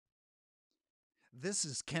This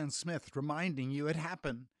is Ken Smith reminding you it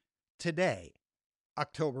happened today,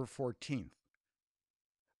 October 14th.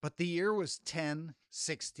 But the year was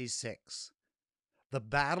 1066. The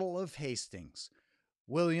Battle of Hastings.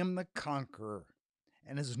 William the Conqueror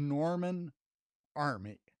and his Norman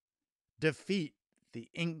army defeat the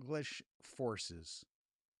English forces.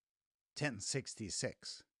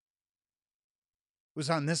 1066. It was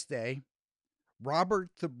on this day Robert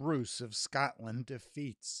the Bruce of Scotland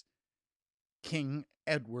defeats King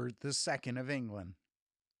Edward II of England.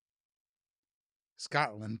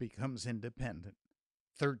 Scotland becomes independent.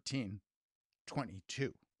 1322.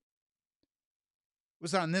 It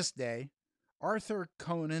was on this day Arthur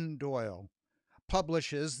Conan Doyle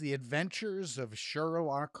publishes The Adventures of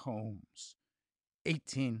Sherlock Holmes.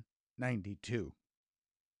 1892.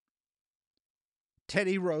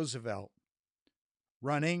 Teddy Roosevelt,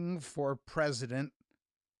 running for president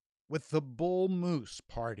with the Bull Moose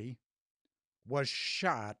Party, was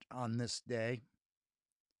shot on this day.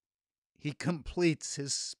 He completes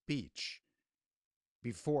his speech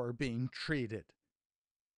before being treated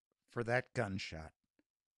for that gunshot.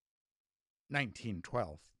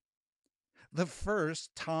 1912. The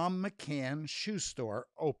first Tom McCann shoe store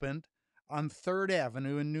opened on 3rd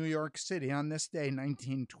Avenue in New York City on this day,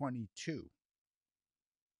 1922.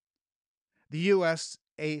 The U.S.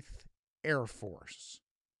 8th Air Force,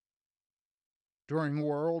 during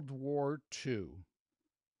World War II,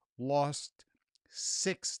 lost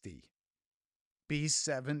 60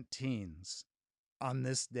 B-17s on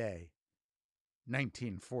this day,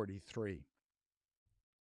 1943.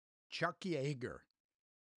 Chuck Yeager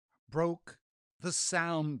broke the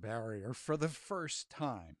sound barrier for the first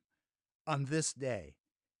time on this day,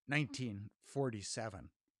 1947.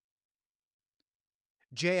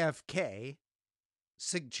 JFK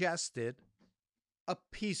suggested a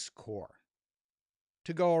Peace Corps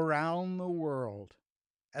to go around the world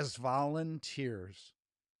as volunteers.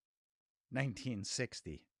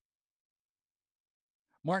 1960.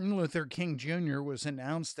 Martin Luther King Jr. was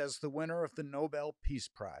announced as the winner of the Nobel Peace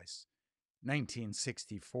Prize.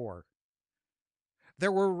 1964.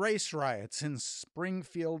 There were race riots in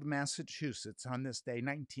Springfield, Massachusetts on this day,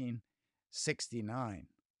 1969.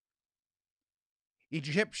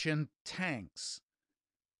 Egyptian tanks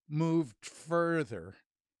moved further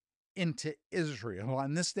into Israel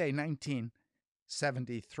on this day,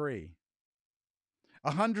 1973.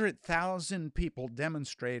 100,000 people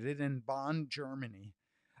demonstrated in Bonn, Germany,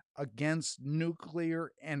 against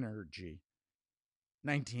nuclear energy.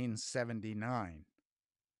 1979.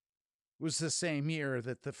 It was the same year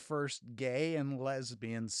that the first gay and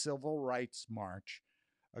lesbian civil rights march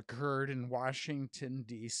occurred in Washington,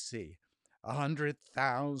 D.C.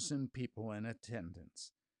 100,000 people in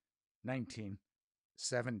attendance.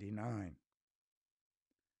 1979.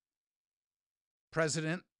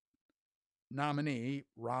 President nominee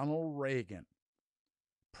Ronald Reagan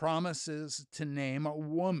promises to name a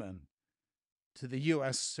woman to the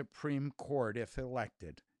U.S. Supreme Court if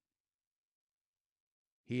elected.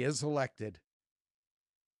 He is elected,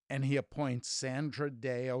 and he appoints Sandra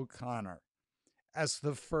Day O'Connor as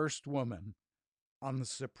the first woman on the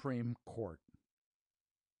Supreme Court.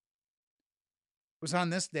 It was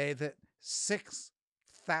on this day that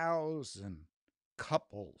 6,000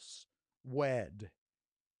 couples wed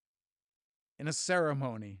in a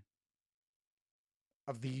ceremony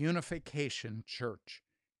of the Unification Church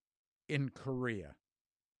in Korea,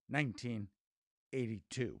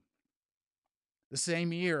 1982. The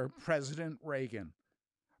same year, President Reagan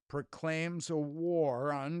proclaims a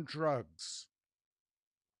war on drugs.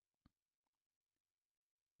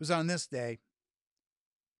 It was on this day,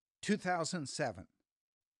 2007,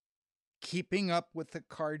 Keeping Up with the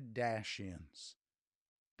Kardashians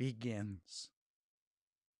begins.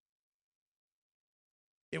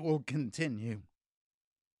 It will continue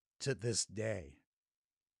to this day.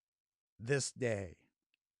 This day,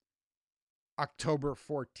 October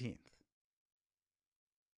 14th.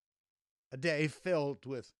 A day filled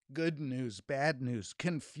with good news, bad news,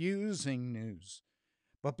 confusing news.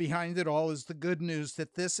 But behind it all is the good news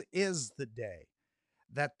that this is the day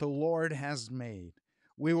that the Lord has made.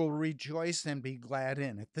 We will rejoice and be glad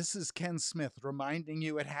in it. This is Ken Smith reminding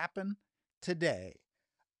you it happened today,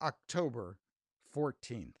 October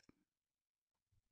 14th.